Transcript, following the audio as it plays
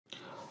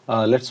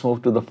Let's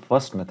move to the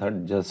first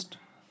method. Just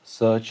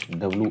search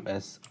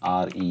WSRESET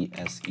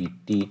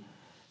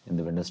in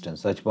the Windows 10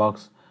 search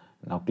box.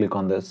 Now click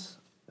on this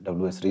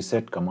WS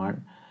reset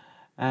command,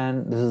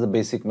 and this is the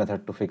basic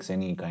method to fix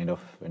any kind of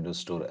Windows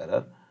Store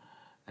error.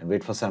 And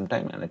wait for some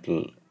time and it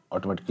will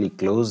automatically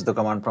close the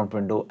command prompt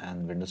window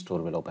and Windows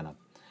Store will open up.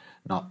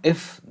 Now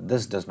if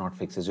this does not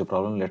fixes your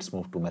problem, let's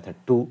move to method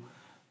 2.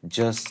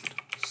 Just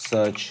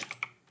search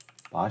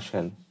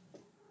PowerShell,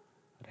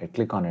 right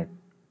click on it,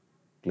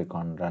 click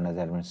on run as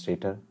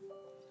administrator.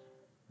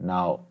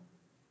 Now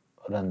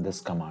run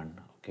this command,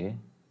 okay,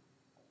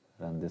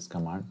 run this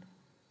command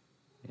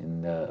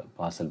in the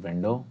PowerShell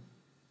window.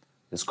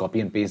 Just copy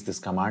and paste this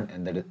command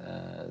in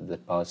the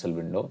PowerShell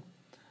window.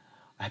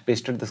 I have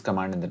pasted this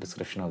command in the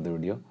description of the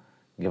video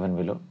given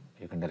below.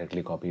 You can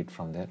directly copy it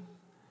from there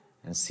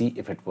and see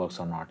if it works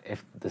or not.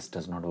 If this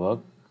does not work,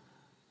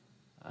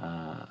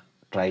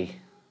 try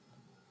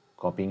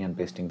copying and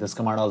pasting this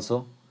command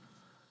also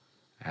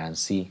and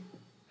see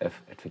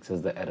if it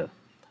fixes the error.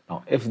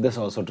 Now if this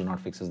also do not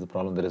fixes the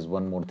problem, there is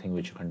one more thing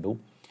which you can do,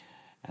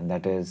 and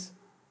that is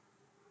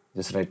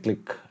just right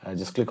click,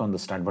 just click on the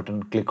start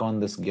button, click on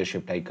this gear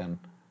shift icon.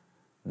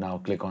 Now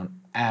click on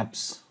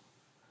apps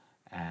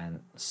and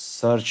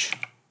search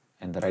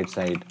in the right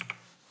side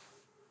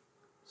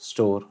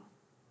store,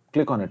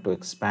 click on it to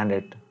expand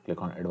it,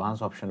 click on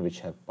advanced option which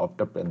have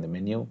popped up in the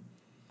menu.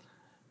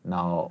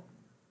 Now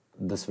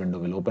this window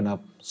will open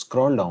up,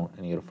 scroll down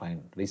and you'll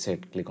find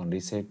reset, click on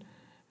reset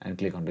and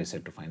click on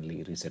reset to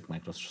finally reset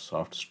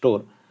Microsoft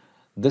Store.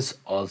 This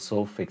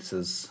also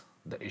fixes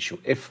the issue.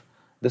 If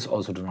this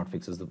also do not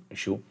fixes the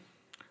issue,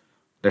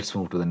 let's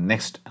move to the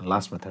next and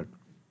last method,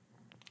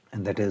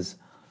 and that is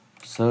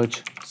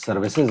search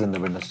services in the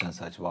Windows 10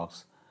 search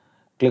box.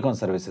 Click on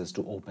services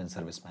to open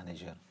Service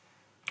Manager.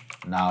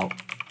 Now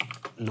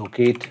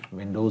locate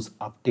Windows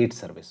Update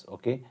Service,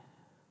 okay,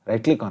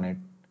 right click on it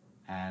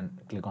and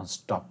click on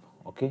stop.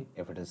 Okay,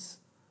 if it is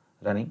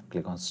running,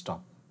 click on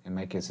stop. In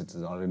my case it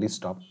is already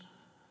stopped,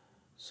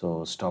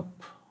 so stop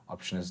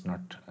option is not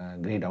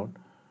grayed out,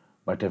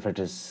 but if it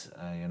is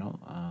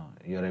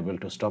you're able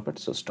to stop it,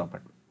 so stop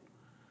it.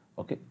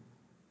 Okay,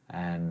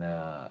 and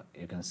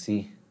you can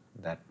see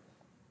that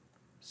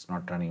it's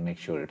not running. Make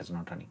sure it is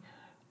not running.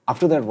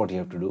 After that, what you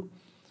have to do,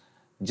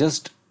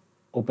 just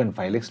open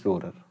File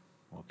Explorer.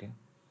 Okay,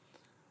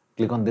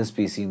 click on this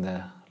PC in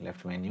the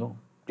left menu,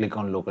 click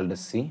on local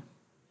disk C.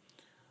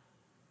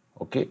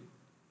 Okay,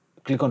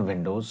 click on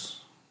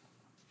Windows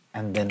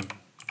and then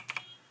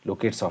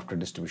locate software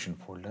distribution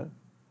folder.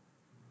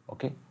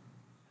 Okay,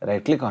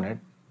 right click on it,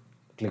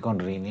 click on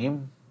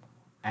rename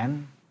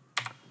and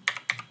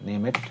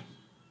name it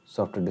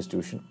software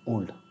distribution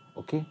old.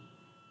 Okay,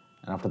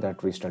 and after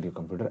that restart your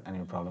computer and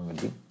your problem will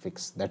be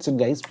fixed. That's it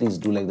guys. Please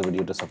do like the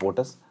video to support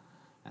us,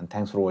 and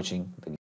thanks for watching the